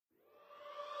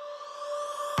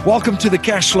Welcome to the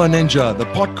Cashflow Ninja, the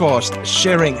podcast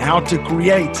sharing how to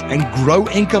create and grow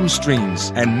income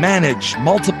streams and manage,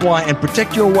 multiply, and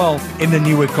protect your wealth in the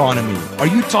new economy. Are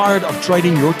you tired of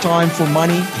trading your time for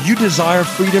money? Do you desire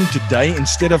freedom today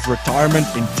instead of retirement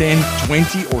in 10,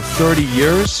 20, or 30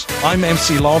 years? I'm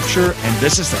MC Laubscher, and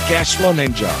this is the Cashflow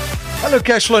Ninja. Hello,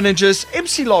 Cashflow Ninjas.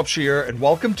 MC Laubscher here, and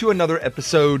welcome to another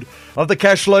episode of the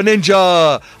Cashflow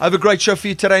Ninja. I have a great show for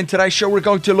you today. In today's show, we're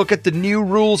going to look at the new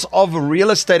rules of real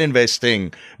estate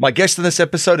investing. My guest in this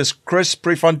episode is Chris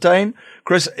Prefontaine.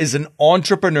 Chris is an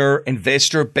entrepreneur,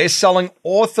 investor, best-selling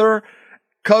author,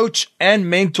 coach, and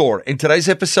mentor. In today's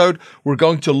episode, we're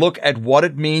going to look at what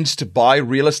it means to buy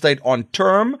real estate on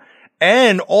term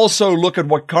and also look at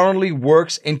what currently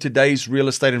works in today's real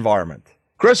estate environment.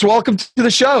 Chris, welcome to the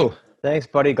show. Thanks,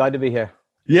 buddy. Glad to be here.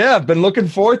 Yeah, I've been looking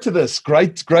forward to this.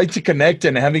 Great to connect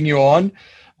and having you on.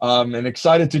 And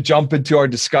excited to jump into our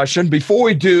discussion. Before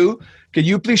we do, can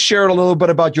you please share a little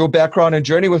bit about your background and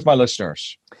journey with my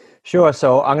listeners? Sure.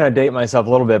 So I'm going to date myself a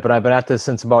little bit, but I've been at this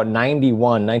since about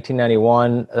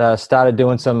 1991. Started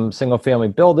doing some single-family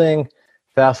building.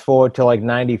 Fast forward to like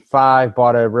 95,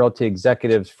 bought a Realty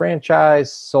Executives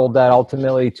franchise, sold that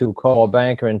ultimately to a Coldwell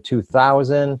Banker in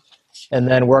 2000. And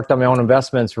then worked on my own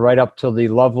investments right up till the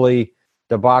lovely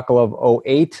debacle of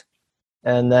 '08.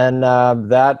 And then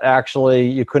that actually,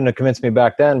 you couldn't have convinced me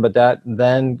back then, but that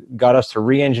then got us to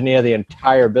re-engineer the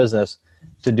entire business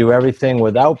to do everything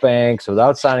without banks,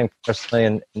 without signing personally,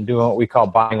 and doing what we call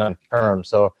buying on terms.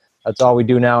 So that's all we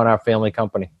do now in our family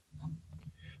company.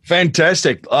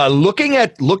 Fantastic. Looking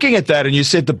at that, and you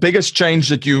said the biggest change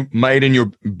that you made in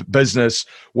your business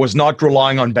was not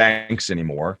relying on banks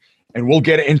anymore. And we'll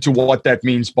get into what that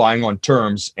means, buying on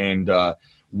terms, and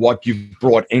what you've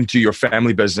brought into your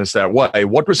family business that way.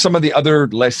 What were some of the other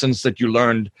lessons that you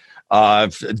learned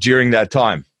during that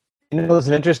time? You know, it's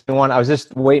an interesting one. I was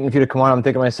just waiting for you to come on. I'm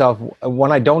thinking to myself,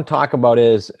 one I don't talk about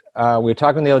is, we were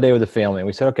talking the other day with the family, and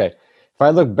we said, okay, if I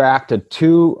look back to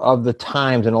two of the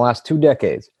times in the last 2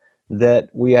 decades that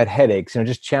we had headaches,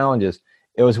 just challenges,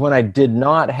 it was when I did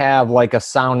not have like a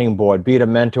sounding board, be it a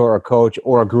mentor or a coach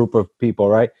or a group of people,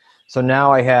 right? So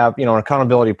now I have, an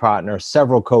accountability partner,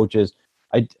 several coaches.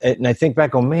 And I think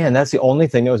back, oh man, that's the only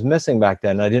thing that was missing back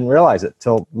then. And I didn't realize it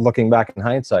till looking back in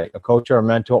hindsight, a coach or a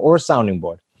mentor or a sounding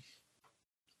board.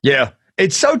 Yeah.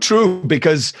 It's so true,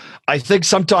 because I think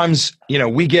sometimes,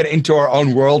 we get into our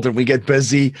own world and we get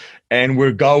busy and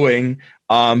we're going.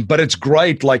 But it's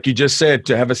great, like you just said,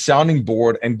 to have a sounding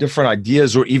board and different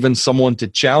ideas, or even someone to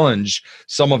challenge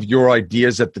some of your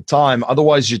ideas at the time.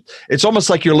 Otherwise, it's almost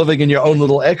like you're living in your own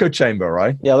little echo chamber,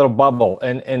 right? Yeah, a little bubble.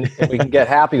 And we can get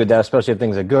happy with that, especially if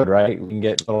things are good, right? We can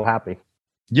get a little happy.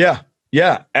 Yeah,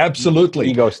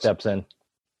 absolutely. Ego steps in.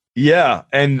 Yeah,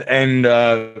 and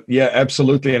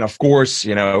absolutely. And of course,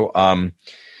 when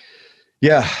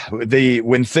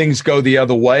things go the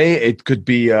other way, it could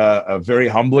be a very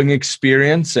humbling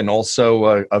experience, and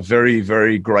also a very,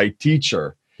 very great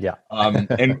teacher. Yeah.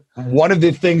 And one of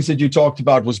the things that you talked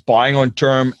about was buying on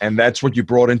term, and that's what you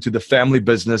brought into the family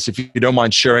business. If you don't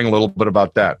mind sharing a little bit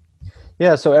about that.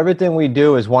 Yeah. So everything we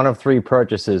do is one of 3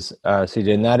 purchases,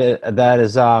 CJ, and that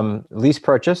is lease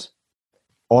purchase,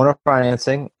 owner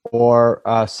financing, or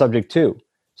subject to.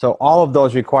 So all of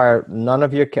those require none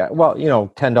of your $10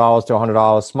 to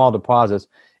 $100, small deposits,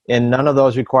 and none of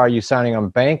those require you signing on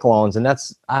bank loans. And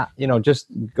that's, just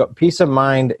peace of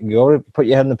mind. Go to put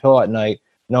your head in the pillow at night,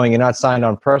 knowing you're not signed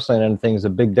on personally, and anything is a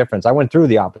big difference. I went through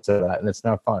the opposite of that, and it's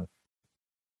not fun.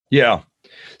 Yeah.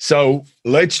 So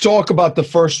let's talk about the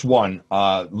first one,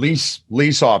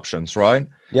 lease options, right?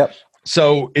 Yep.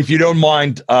 So if you don't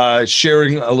mind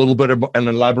sharing a little bit and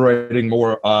elaborating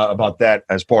more about that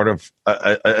as part of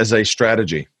as a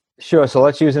strategy. Sure. So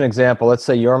let's use an example. Let's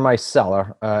say you're my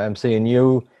seller, MC, and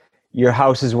your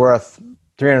house is worth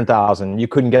 $300,000. You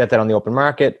couldn't get that on the open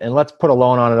market, and let's put a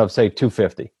loan on it of say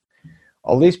 $250,000.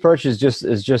 A lease purchase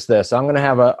is just this. I'm going to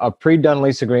have a pre-done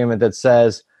lease agreement that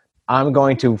says I'm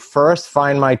going to first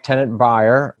find my tenant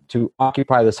buyer to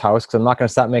occupy this house, because I'm not going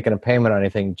to start making a payment on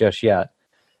anything just yet.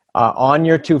 On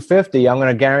your $250,000, I'm going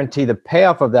to guarantee the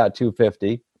payoff of that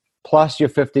 $250,000 plus your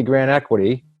 $50,000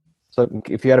 equity. So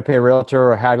if you had to pay a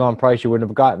realtor or haggle on price, you wouldn't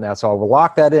have gotten that. So we'll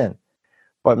lock that in.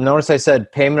 But notice I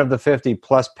said payment of the $50,000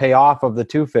 plus payoff of the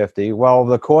 $250,000. Well, over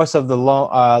the course of the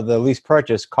loan, the lease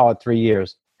purchase, call it 3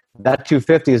 years. That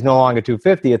 $250,000 is no longer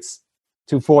 $250,000; it's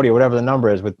 $240,000 or whatever the number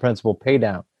is with principal pay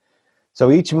down.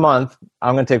 So each month,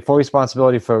 I'm going to take full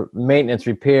responsibility for maintenance,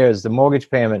 repairs, the mortgage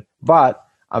payment, but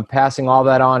I'm passing all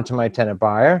that on to my tenant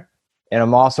buyer, and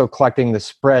I'm also collecting the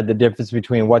spread, the difference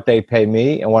between what they pay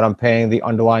me and what I'm paying the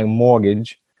underlying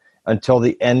mortgage. until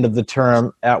the end of the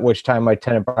term, at which time my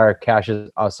tenant buyer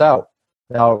cashes us out.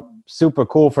 Now, super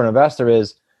cool for an investor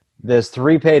is there's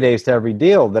 3 paydays to every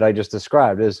deal that I just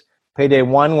described. Is payday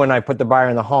 1 when I put the buyer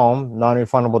in the home,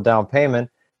 non-refundable down payment,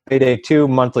 payday 2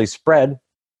 monthly spread,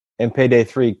 and payday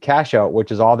 3 cash out,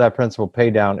 which is all that principal pay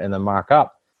down and the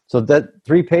markup. So that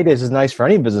 3 paydays is nice for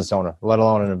any business owner, let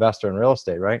alone an investor in real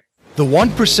estate, right? The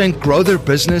 1% grow their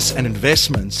business and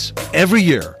investments every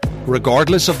year,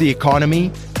 regardless of the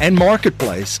economy and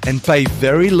marketplace, and pay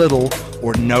very little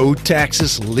or no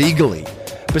taxes legally.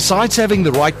 Besides having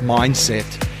the right mindset,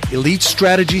 elite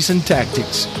strategies and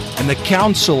tactics, and the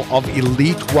council of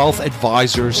elite wealth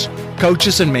advisors,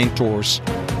 coaches, and mentors,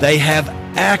 they have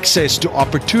access to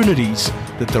opportunities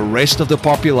that the rest of the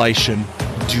population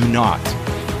do not.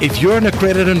 If you're an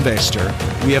accredited investor,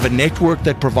 we have a network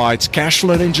that provides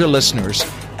Cashflow Ninja listeners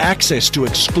access to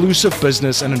exclusive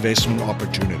business and investment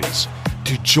opportunities.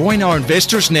 To join our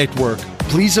investors network,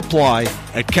 please apply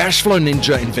at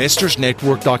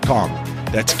cashflowninjainvestorsnetwork.com.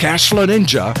 That's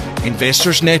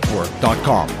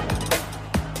cashflowninjainvestorsnetwork.com.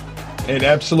 It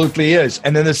absolutely is.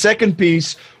 And then the second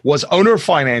piece was owner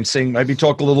financing. Maybe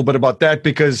talk a little bit about that,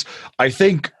 because I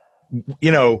think,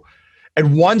 at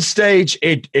one stage,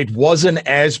 it wasn't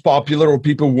as popular, or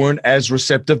people weren't as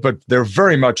receptive, but they're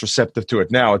very much receptive to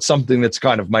it now. It's something that's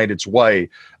kind of made its way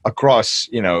across,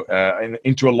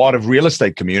 into a lot of real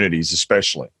estate communities,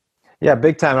 especially. Yeah,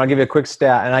 big time. I'll give you a quick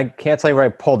stat, and I can't tell you where I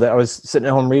pulled it. I was sitting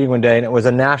at home reading one day, and it was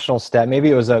a national stat. Maybe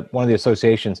it was one of the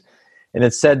associations, and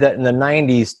it said that in the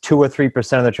 90s, 2 or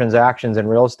 3% of the transactions in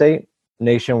real estate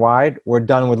nationwide were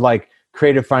done with like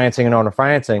creative financing and owner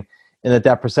financing, and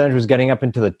that percentage was getting up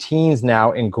into the teens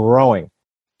now and growing.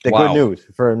 Wow. Good news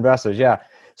for investors, yeah.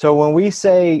 So when we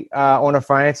say owner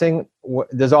financing,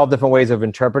 there's all different ways of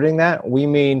interpreting that. We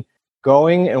mean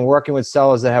going and working with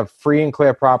sellers that have free and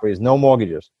clear properties, no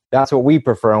mortgages. That's what we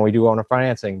prefer when we do owner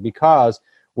financing, because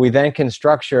we then can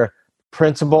structure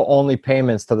principal-only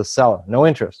payments to the seller, no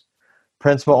interest,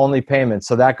 principal-only payments.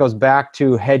 So that goes back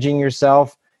to hedging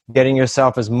yourself, getting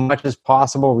yourself as much as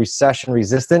possible recession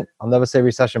resistant. I'll never say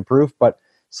recession proof, but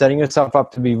setting yourself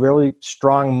up to be really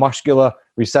strong, muscular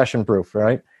recession proof,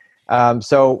 right?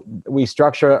 So we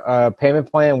structure a payment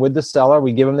plan with the seller.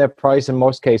 We give them their price in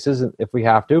most cases if we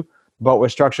have to, but we're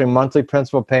structuring monthly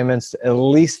principal payments, at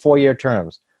least 4-year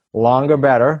terms. Longer,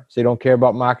 better, so you don't care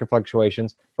about market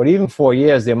fluctuations. But even 4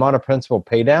 years, the amount of principal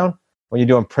pay down when you're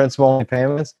doing principal-only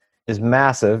payments is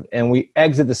massive, and we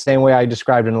exit the same way I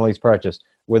described in the lease purchase,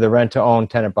 with a rent-to-own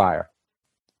tenant buyer.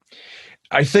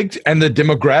 I think, and the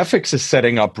demographics is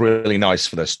setting up really nice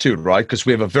for this too, right? Because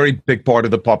we have a very big part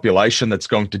of the population that's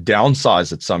going to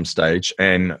downsize at some stage,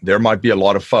 and there might be a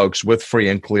lot of folks with free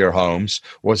and clear homes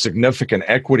or significant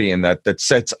equity in that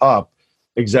sets up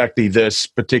exactly this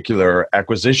particular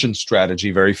acquisition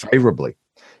strategy very favorably.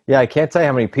 Yeah, I can't tell you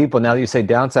how many people, now that you say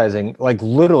downsizing, like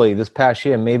literally this past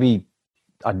year, maybe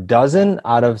a dozen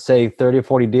out of, say, 30 or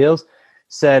 40 deals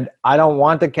said, I don't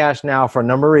want the cash now for a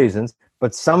number of reasons,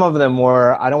 but some of them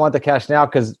were, I don't want the cash now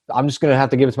because I'm just going to have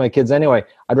to give it to my kids anyway.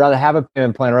 I'd rather have a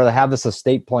payment plan, I'd rather have this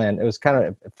estate plan. It was kind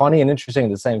of funny and interesting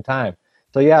at the same time.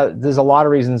 So yeah, there's a lot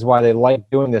of reasons why they like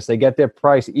doing this. They get their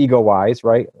price ego-wise,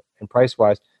 right, and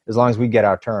price-wise, as long as we get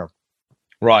our term.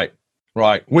 Right.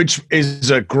 Which is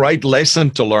a great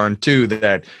lesson to learn too,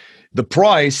 that the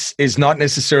price is not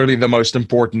necessarily the most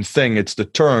important thing. It's the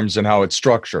terms and how it's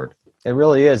structured. It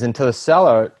really is. And to the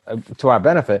seller, to our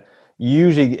benefit,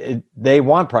 usually they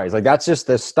want price. Like that's just,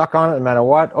 they're stuck on it no matter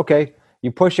what. Okay,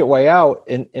 you push it way out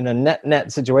in a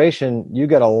net situation, you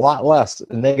get a lot less,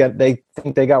 and they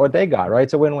think they got what they got, right?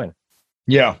 It's a win-win.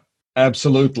 Yeah,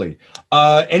 absolutely.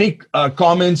 Any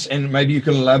comments, and maybe you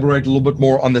can elaborate a little bit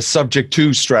more on the subject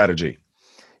to strategy?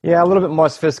 Yeah, a little bit more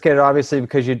sophisticated, obviously,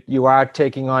 because you are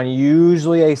taking on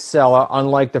usually a seller,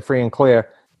 unlike the free and clear,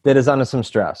 that is under some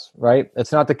stress, right?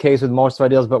 It's not the case with most of our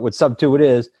deals, but with sub 2 it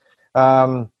is.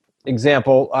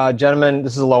 Example, gentleman,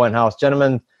 this is a low-end house.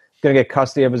 Gentleman going to get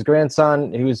custody of his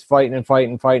grandson. He was fighting.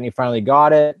 He finally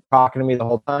got it, talking to me the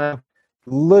whole time.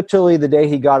 Literally the day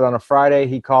he got it on a Friday,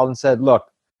 he called and said,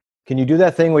 look, can you do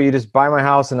that thing where you just buy my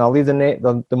house and I'll leave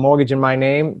the mortgage in my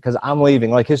name because I'm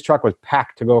leaving? Like his truck was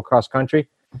packed to go across country.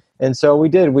 And so we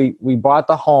did. We bought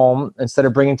the home instead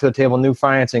of bringing to the table new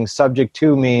financing. Subject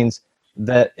to means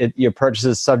that your purchase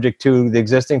is subject to the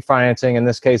existing financing. In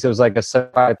this case, it was like a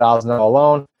 $75,000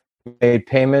 loan. We made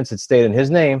payments. It stayed in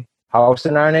his name, house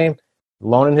in our name,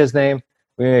 loan in his name.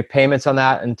 We made payments on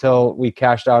that until we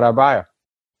cashed out our buyer.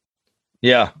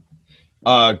 Yeah,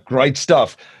 great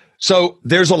stuff. So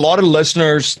there's a lot of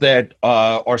listeners that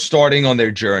are starting on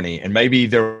their journey, and maybe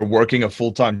they're working a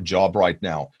full-time job right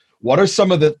now. what are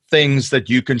some of the things that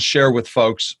you can share with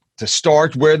folks to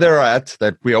start where they're at?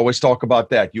 That we always talk about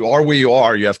that. You are where you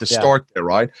are. You have to start there,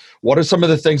 right? What are some of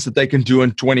the things that they can do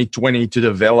in 2020 to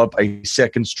develop a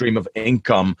second stream of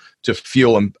income to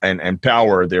fuel and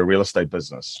power their real estate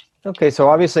business? Okay, so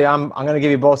obviously I'm going to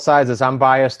give you both sides as I'm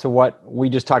biased to what we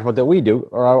just talked about that we do,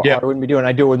 or I wouldn't be doing.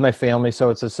 I do it with my family, so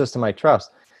it's a system I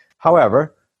trust.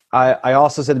 However, I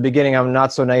also said at the beginning, I'm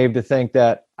not so naive to think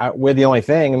that we're the only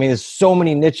thing. I mean, there's so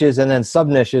many niches and then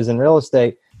sub-niches in real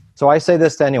estate. So I say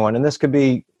this to anyone, and this could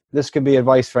be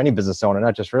advice for any business owner,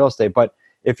 not just real estate. But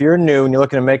if you're new and you're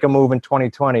looking to make a move in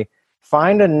 2020,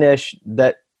 find a niche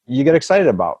that you get excited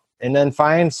about, and then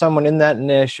find someone in that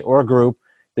niche or group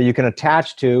that you can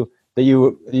attach to, that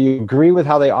you agree with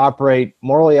how they operate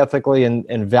morally, ethically,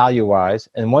 and value-wise.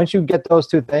 And once you get those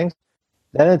two things,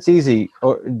 then it's easy.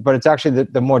 But it's actually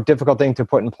the more difficult thing to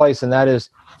put in place, and that is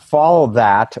follow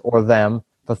that or them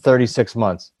for 36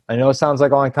 months. I know it sounds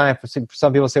like a long time. For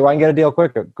some people say, well, I can get a deal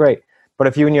quicker. Great. But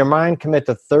if you in your mind commit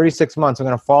to 36 months, I'm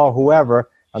going to follow whoever,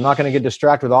 I'm not going to get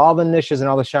distracted with all the niches and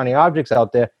all the shiny objects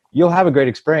out there, you'll have a great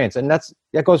experience. And that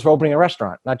goes for opening a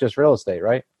restaurant, not just real estate,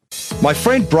 right? My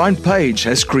friend Brian Page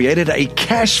has created a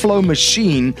cash flow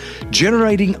machine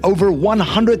generating over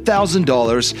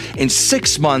 $100,000 in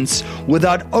 6 months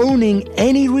without owning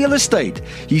any real estate.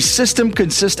 His system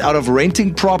consists out of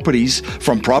renting properties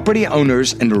from property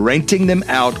owners and renting them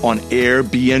out on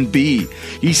Airbnb.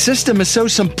 His system is so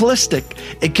simplistic,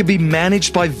 it can be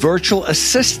managed by virtual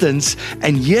assistants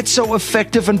and yet so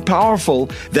effective and powerful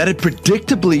that it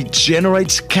predictably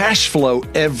generates cash flow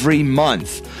every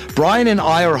month. Brian and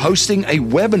I are hosting a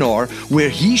webinar where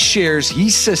he shares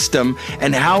his system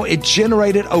and how it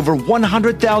generated over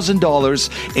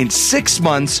 $100,000 in 6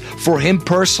 months for him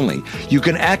personally. You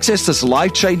can access this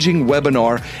life-changing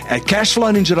webinar at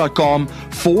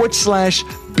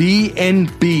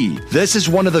cashflowninja.com/BNB. This is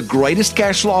one of the greatest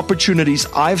cash flow opportunities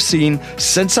I've seen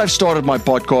since I've started my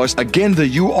podcast. Again, the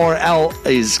URL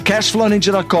is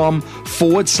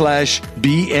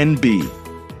cashflowninja.com/BNB.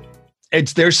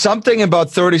 There's something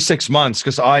about 36 months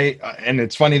and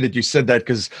it's funny that you said that,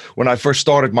 because when I first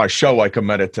started my show, I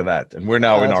committed to that, and we're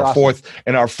now in our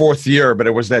fourth year. But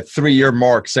it was that 3-year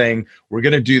mark saying we're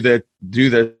going to do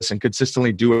this and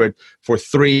consistently do it for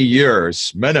 3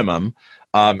 years minimum.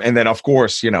 And then, of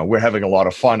course, we're having a lot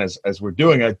of fun as we're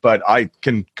doing it. But I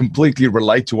can completely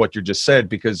relate to what you just said,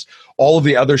 because all of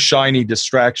the other shiny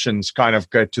distractions kind of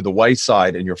get to the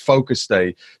wayside, and your focus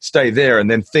stay there,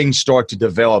 and then things start to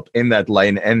develop in that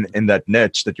lane and in that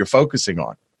niche that you're focusing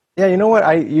on. Yeah, you know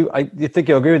what? You think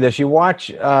you'll agree with this. You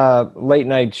watch late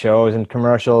night shows and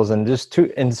commercials, and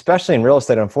and especially in real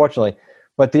estate, unfortunately,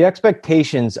 but the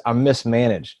expectations are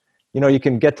mismanaged. You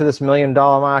can get to this $1 million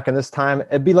mark in this time.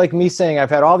 It'd be like me saying, I've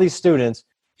had all these students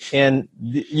and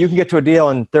you can get to a deal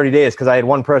in 30 days because I had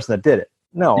one person that did it.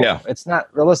 No, It's not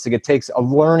realistic. It takes a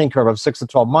learning curve of 6 to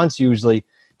 12 months usually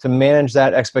to manage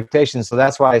that expectation. So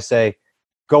that's why I say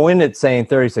go in it saying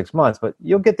 36 months, but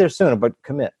you'll get there sooner, but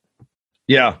commit.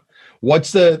 Yeah.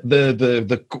 What's the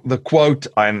quote?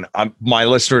 And my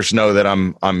listeners know that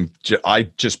I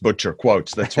just butcher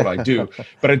quotes. That's what I do.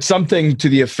 But it's something to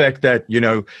the effect that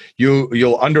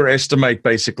you'll underestimate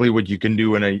basically what you can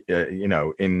do in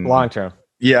in long term.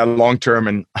 Yeah, long term,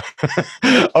 and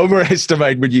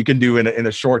overestimate what you can do in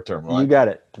a short term. Right? You got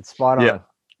it. It's spot on. Yeah.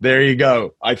 There you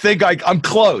go. I think I'm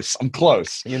close. I'm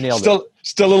close. You nailed it.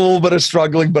 Still a little bit of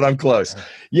struggling, but I'm close.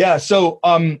 Yeah. So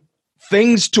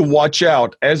things to watch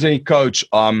out as a coach.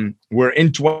 We're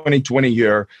in 2020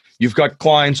 here. You've got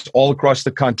clients all across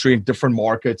the country in different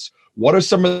markets. What are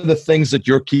some of the things that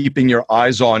you're keeping your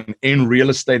eyes on in real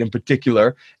estate in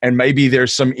particular? And maybe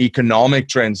there's some economic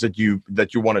trends that you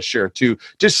want to share too.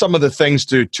 Just some of the things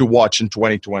to watch in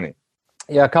 2020.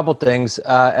 Yeah, a couple things.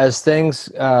 As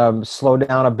things slow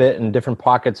down a bit in different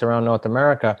pockets around North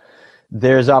America,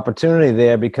 there's opportunity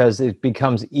there because it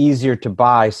becomes easier to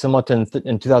buy. Similar to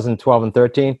in 2012 and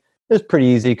 13, it was pretty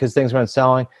easy because things weren't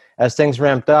selling. As things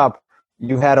ramped up,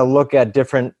 you had to look at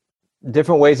different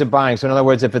ways of buying. So in other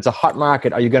words, if it's a hot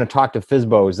market, are you going to talk to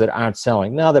FSBOs that aren't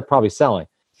selling? No, they're probably selling.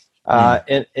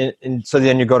 And so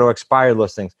then you go to expired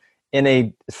listings. In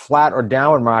a flat or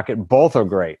downward market, both are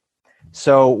great.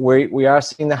 So we are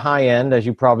seeing the high end, as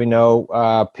you probably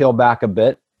know, peel back a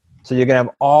bit. So you're going to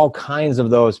have all kinds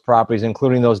of those properties,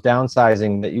 including those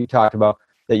downsizing that you talked about,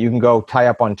 that you can go tie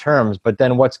up on terms. But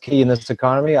then what's key in this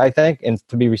economy, I think, and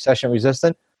to be recession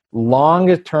resistant,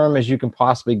 longer term as you can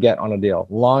possibly get on a deal,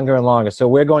 longer and longer. So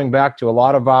we're going back to a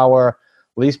lot of our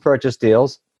lease purchase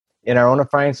deals in our owner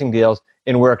financing deals,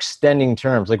 and we're extending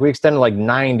terms. Like we extended like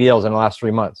 9 deals in the last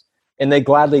 3 months, and they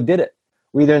gladly did it.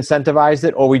 we either incentivized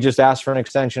it or we just asked for an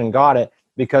extension and got it,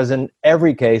 because in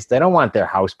every case, they don't want their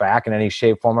house back in any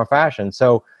shape, form, or fashion.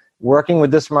 So working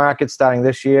with this market starting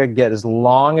this year, get as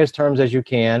long as terms as you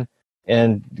can,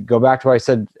 and go back to what I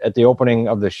said at the opening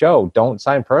of the show. Don't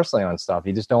sign personally on stuff.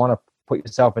 You just don't want to put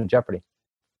yourself in jeopardy.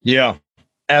 Yeah,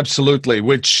 absolutely.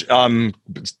 Which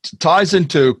ties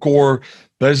into core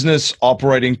business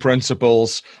operating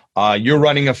principles. You're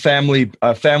running a family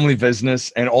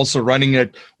business and also running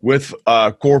it with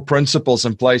core principles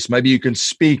in place. Maybe you can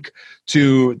speak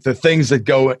to the things that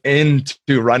go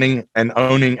into running and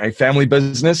owning a family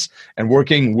business and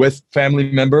working with family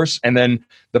members, and then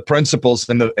the principles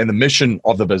and the mission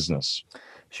of the business.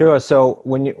 Sure. So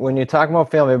when you talk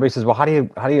about family, everybody says, "Well, how do you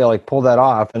like pull that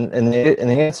off?" And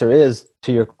the answer is,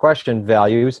 to your question,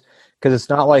 values, because it's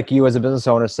not like you as a business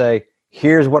owner say,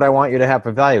 "Here's what I want you to have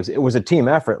for values." It was a team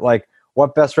effort. Like,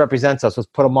 what best represents us? Let's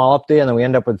put them all up there, and then we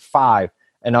end up with 5.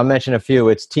 And I'll mention a few.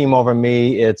 It's team over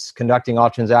me. It's conducting all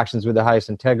transactions with the highest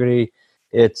integrity.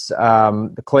 It's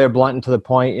clear, blunt, and to the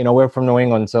point. You know, we're from New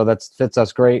England, so that fits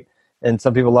us great. And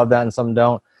some people love that and some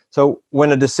don't. So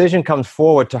when a decision comes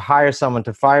forward to hire someone,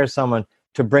 to fire someone,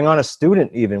 to bring on a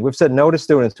student even, we've said no to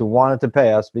students who wanted to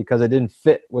pay us because it didn't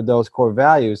fit with those core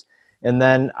values. And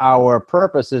then our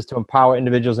purpose is to empower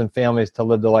individuals and families to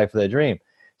live the life of their dream.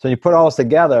 So you put all this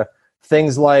together,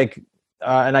 things like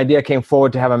an idea came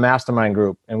forward to have a mastermind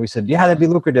group. And we said, yeah, that'd be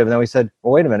lucrative. And then we said,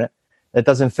 well, wait a minute. That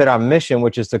doesn't fit our mission,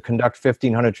 which is to conduct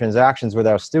 1,500 transactions with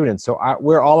our students. So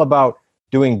we're all about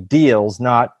doing deals,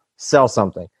 not sell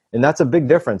something. And that's a big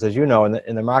difference, as you know,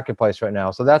 in the marketplace right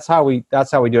now. So that's how we do it. I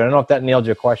don't know if that nailed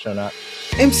your question or not.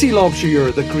 MC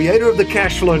Laubscher, the creator of the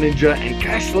Cashflow Ninja and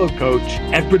Cashflow Coach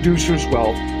at Producers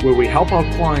Wealth, where we help our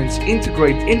clients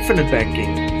integrate infinite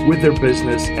banking with their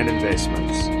business and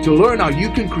investments. To learn how you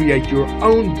can create your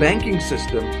own banking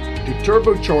system to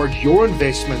turbocharge your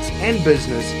investments and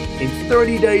business in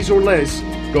 30 days or less,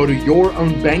 go to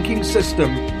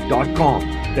yourownbankingsystem.com.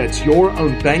 That's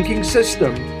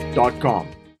yourownbankingsystem.com.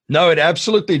 No, it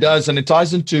absolutely does. And it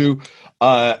ties into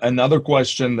another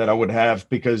question that I would have,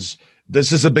 because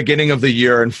this is the beginning of the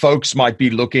year and folks might be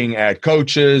looking at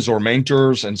coaches or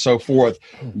mentors and so forth.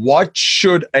 What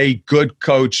should a good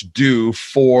coach do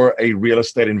for a real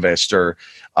estate investor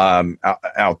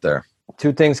out there?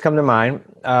 2 things come to mind.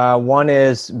 One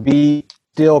is be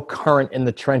still current in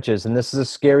the trenches. And this is a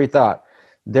scary thought.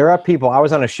 There are people, I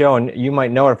was on a show, and you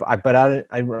might know it, but I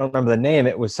don't remember the name.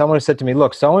 It was someone who said to me,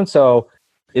 look, so-and-so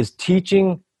is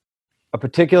teaching a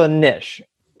particular niche,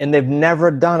 and they've never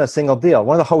done a single deal.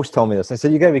 One of the hosts told me this. I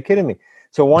said, you got to be kidding me.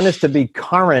 So one is to be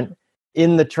current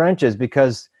in the trenches,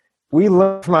 because we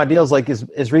learn from our deals like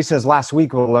as recent as last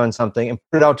week, we'll learn something and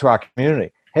put it out to our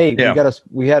community. Hey,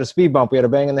 we had a speed bump. We had a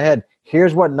bang in the head.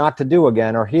 Here's what not to do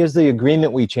again, or here's the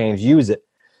agreement we changed. Use it.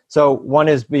 So one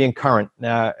is being current in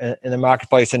the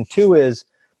marketplace, and 2 is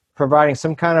providing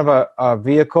some kind of a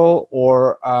vehicle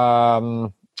or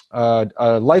a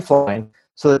lifeline,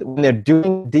 so that when they're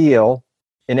doing a deal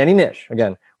in any niche,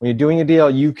 again, when you're doing a deal,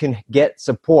 you can get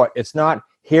support. It's not,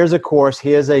 here's a course,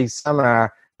 here's a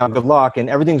seminar, good luck, and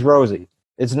everything's rosy.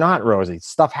 It's not rosy.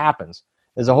 Stuff happens.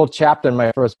 There's a whole chapter in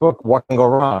my first book, What Can Go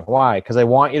Wrong? Why? Because I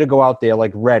want you to go out there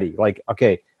like ready, like,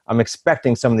 okay, I'm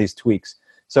expecting some of these tweaks.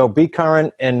 So be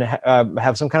current and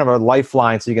have some kind of a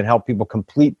lifeline so you can help people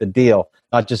complete the deal,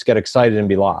 not just get excited and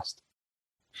be lost.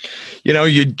 You know,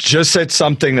 you just said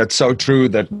something that's so true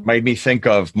that made me think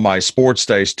of my sports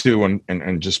days too,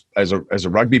 and just as a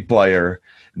rugby player,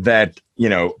 that, you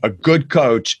know, a good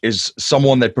coach is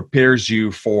someone that prepares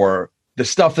you for the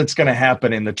stuff that's going to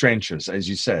happen in the trenches, as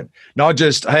you said. Not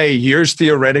just, hey, here's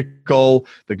theoretical,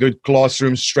 the good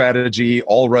classroom strategy,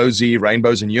 all rosy,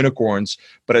 rainbows and unicorns,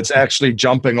 but it's actually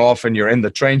jumping off and you're in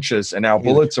the trenches and now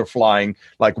bullets are flying.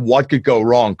 Like, what could go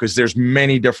wrong? Because there's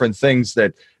many different things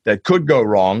that could go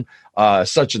wrong,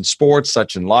 such in sports,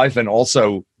 such in life, and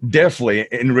also definitely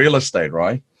in real estate,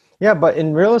 right? Yeah, but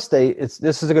in real estate,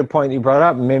 this is a good point you brought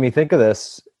up and made me think of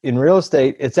this. In real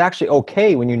estate, it's actually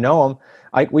okay when you know them.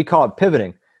 We call it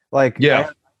pivoting. Like, yeah.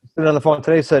 I stood on the phone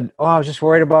today, said, oh, I was just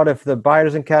worried about if the buyer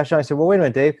doesn't cash out. I said, well, wait a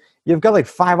minute, Dave. You've got like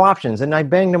 5 options. And I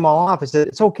banged them all off. I said,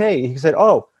 it's okay. He said,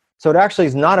 oh, so it actually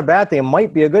is not a bad thing. It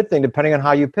might be a good thing depending on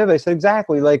how you pivot. I said,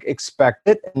 exactly. Like, expect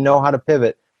it and know how to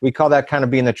pivot. We call that kind of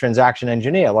being the transaction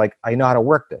engineer. Like, I know how to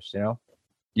work this, you know?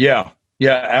 Yeah.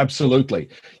 Yeah, absolutely.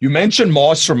 You mentioned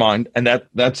mastermind, and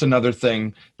that's another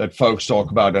thing that folks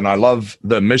talk about. And I love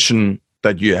the mission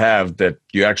that you have, that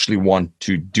you actually want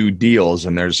to do deals,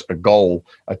 and there's a goal,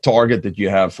 a target that you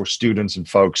have for students and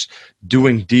folks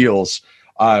doing deals.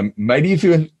 Maybe if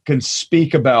you can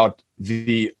speak about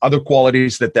the other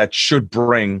qualities that should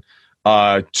bring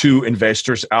to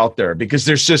investors out there? Because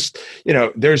there's just,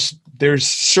 there's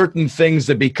certain things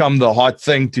that become the hot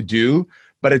thing to do,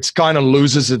 but it's kind of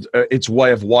loses its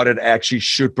way of what it actually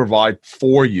should provide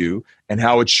for you and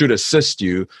how it should assist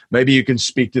you. Maybe you can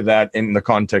speak to that in the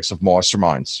context of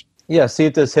masterminds. Yeah, see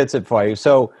if this hits it for you.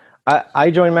 So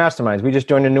I joined masterminds. We just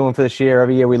joined a new one for this year.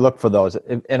 Every year we look for those.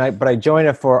 But I join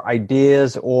it for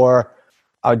ideas, or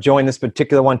I'll join this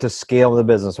particular one to scale the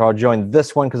business, or I'll join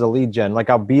this one because of lead gen. Like,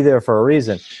 I'll be there for a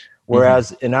reason.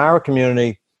 Whereas in our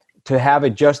community, to have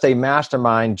it just a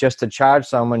mastermind, just to charge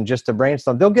someone, just to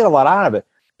brainstorm, they'll get a lot out of it,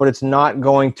 but it's not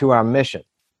going to our mission.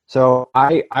 So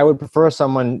I would prefer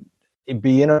someone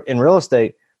be in real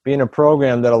estate, be in a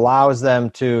program that allows them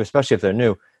to, especially if they're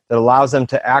new, that allows them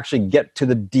to actually get to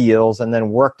the deals and then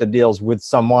work the deals with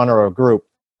someone or a group.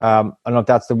 I don't know if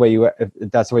that's the way you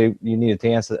needed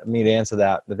to answer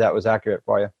that, if that was accurate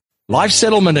for you. Life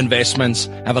settlement investments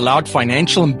have allowed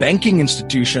financial and banking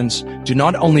institutions to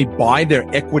not only buy their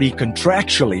equity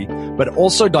contractually, but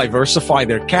also diversify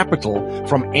their capital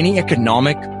from any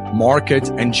economic, market,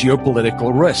 and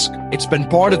geopolitical risk. It's been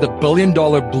part of the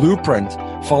billion-dollar blueprint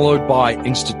followed by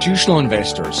institutional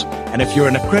investors. And if you're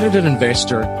an accredited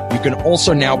investor, you can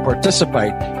also now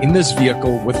participate in this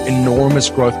vehicle with enormous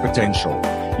growth potential.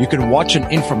 You can watch an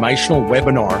informational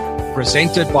webinar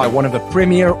presented by one of the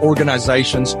premier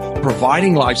organizations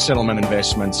providing life settlement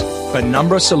investments,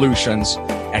 Penumbra Solutions,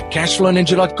 at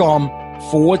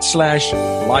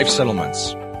cashflowninja.com/life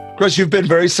settlements. Chris, you've been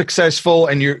very successful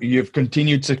and you've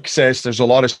continued success. There's a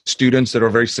lot of students that are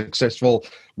very successful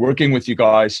working with you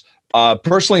guys.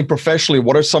 Personally and professionally,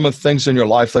 what are some of the things in your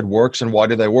life that works and why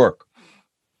do they work?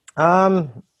 The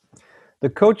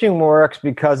coaching works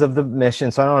because of the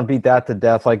mission, so I don't want to beat that to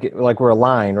death like we're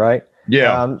aligned, right?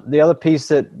 Yeah. The other piece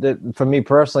that for me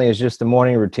personally is just the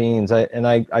morning routines.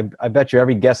 I bet you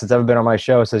every guest that's ever been on my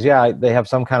show says, yeah, they have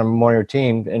some kind of morning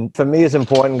routine. And for me, it's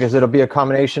important because it'll be a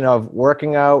combination of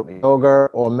working out,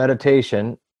 yoga, or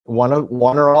meditation, one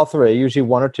or all three, usually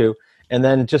one or two, and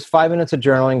then just 5 minutes of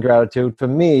journaling, gratitude. For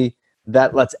me,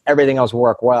 that lets everything else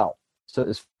work well. So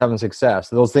it's having success.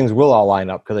 Those things will all line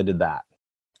up because I did that.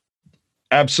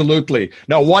 Absolutely.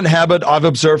 Now, one habit I've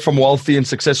observed from wealthy and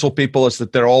successful people is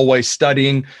that they're always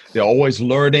studying, they're always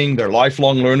learning, they're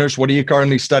lifelong learners. What are you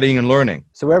currently studying and learning?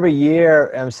 So every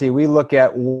year, MC, we look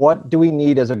at what do we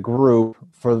need as a group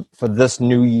for this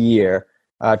new year.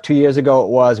 2 years ago, it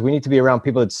was we need to be around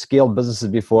people that scaled businesses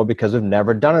before because we've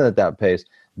never done it at that pace.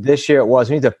 This year, it was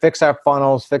we need to fix our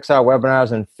funnels, fix our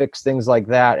webinars, and fix things like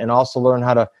that, and also learn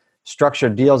how to structure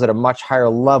deals at a much higher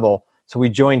level. So we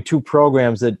joined 2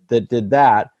 programs that did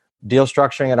that, deal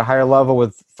structuring at a higher level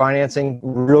with financing,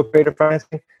 real creative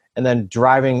financing, and then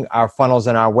driving our funnels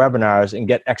and our webinars and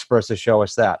get experts to show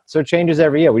us that. So it changes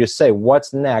every year. We just say,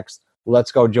 what's next?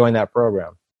 Let's go join that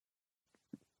program.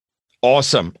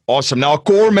 Awesome. Now, a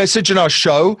core message in our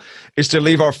show is to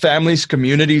leave our families,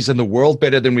 communities, and the world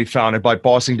better than we found it by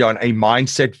passing down a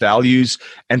mindset, values,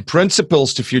 and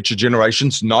principles to future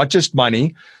generations, not just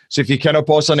money. So if you cannot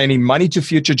pass on any money to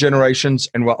future generations,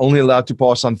 and we're only allowed to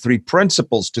pass on 3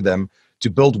 principles to them to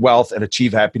build wealth and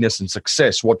achieve happiness and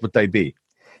success, what would they be?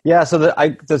 Yeah, so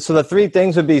the 3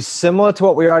 things would be similar to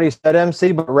what we already said,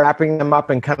 MC, but wrapping them up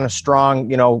in kind of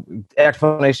strong,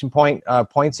 explanation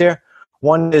points here.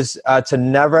 One is to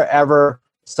never, ever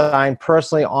sign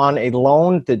personally on a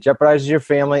loan that jeopardizes your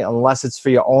family unless it's for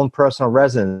your own personal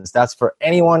residence. That's for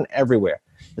anyone, everywhere.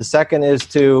 The second is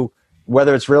to,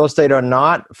 whether it's real estate or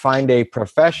not, find a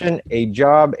profession, a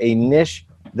job, a niche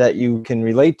that you can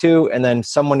relate to, and then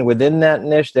someone within that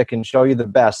niche that can show you the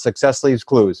best. Success leaves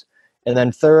clues. And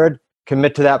then third,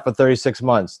 commit to that for 36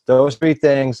 months. Those 3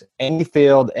 things, any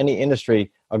field, any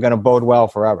industry, are going to bode well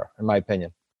forever, in my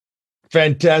opinion.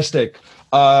 Fantastic.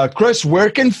 Chris, where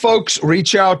can folks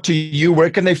reach out to you? Where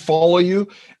can they follow you?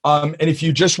 And if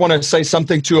you just want to say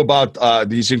something too about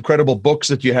these incredible books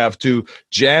that you have too,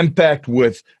 jam-packed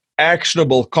with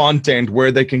actionable content,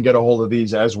 where they can get a hold of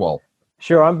these as well.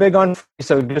 Sure, I'm big on free,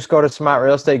 so just go to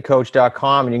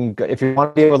smartrealestatecoach.com, and you can, if you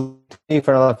want to be able to me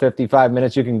for another 55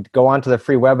 minutes, you can go on to the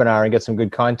free webinar and get some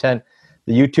good content.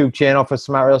 The YouTube channel for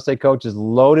Smart Real Estate Coach is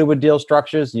loaded with deal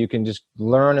structures. You can just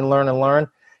learn and learn and learn.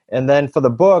 And then for the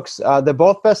books, they're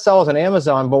both bestsellers on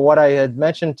Amazon. But what I had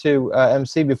mentioned to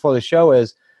MC before the show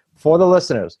is, for the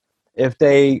listeners, if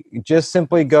they just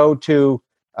simply go to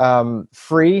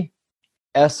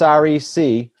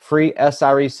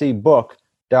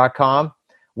freesrecbook.com,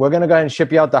 we're going to go ahead and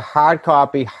ship you out the hard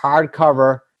copy,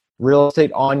 hardcover Real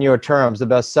Estate on Your Terms, the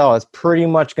bestseller. It's pretty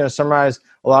much going to summarize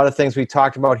a lot of things we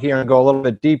talked about here and go a little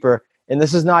bit deeper And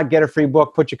this is not get a free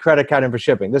book, put your credit card in for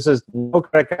shipping. This is no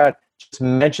credit card. Just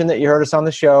mention that you heard us on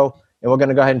the show, and we're going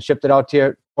to go ahead and ship it out to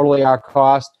you, totally our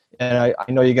cost. And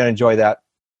I know you're going to enjoy that.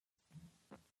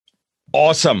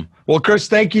 Awesome. Well, Chris,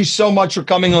 thank you so much for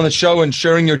coming on the show and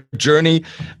sharing your journey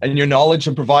and your knowledge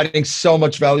and providing so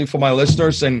much value for my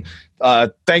listeners. And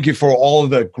thank you for all of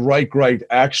the great,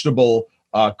 actionable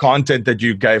content that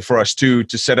you gave for us to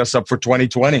set us up for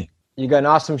 2020. You got an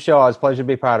awesome show. It was a pleasure to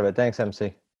be part of it. Thanks,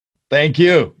 MC. Thank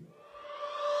you.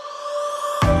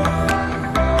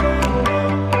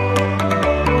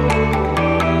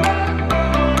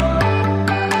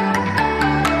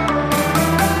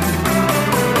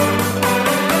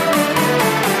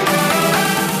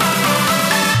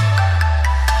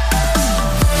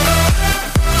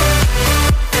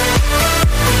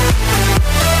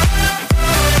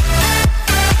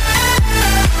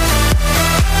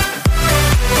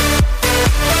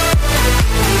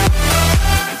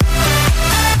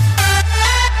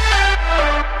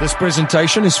 This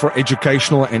presentation is for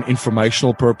educational and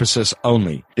informational purposes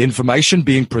only. The information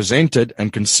being presented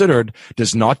and considered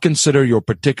does not consider your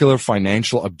particular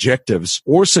financial objectives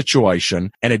or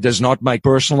situation, and it does not make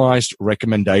personalized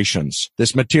recommendations.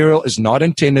 This material is not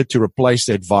intended to replace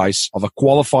the advice of a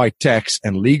qualified tax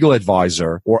and legal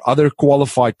advisor or other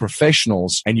qualified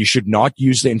professionals, and you should not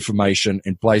use the information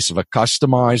in place of a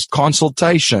customized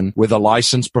consultation with a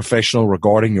licensed professional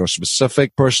regarding your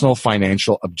specific personal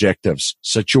financial objectives,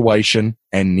 situation,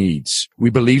 and needs. We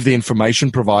believe the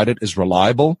information provided is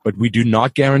reliable, but we do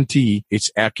not guarantee its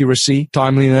accuracy,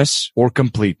 timeliness, or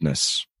completeness.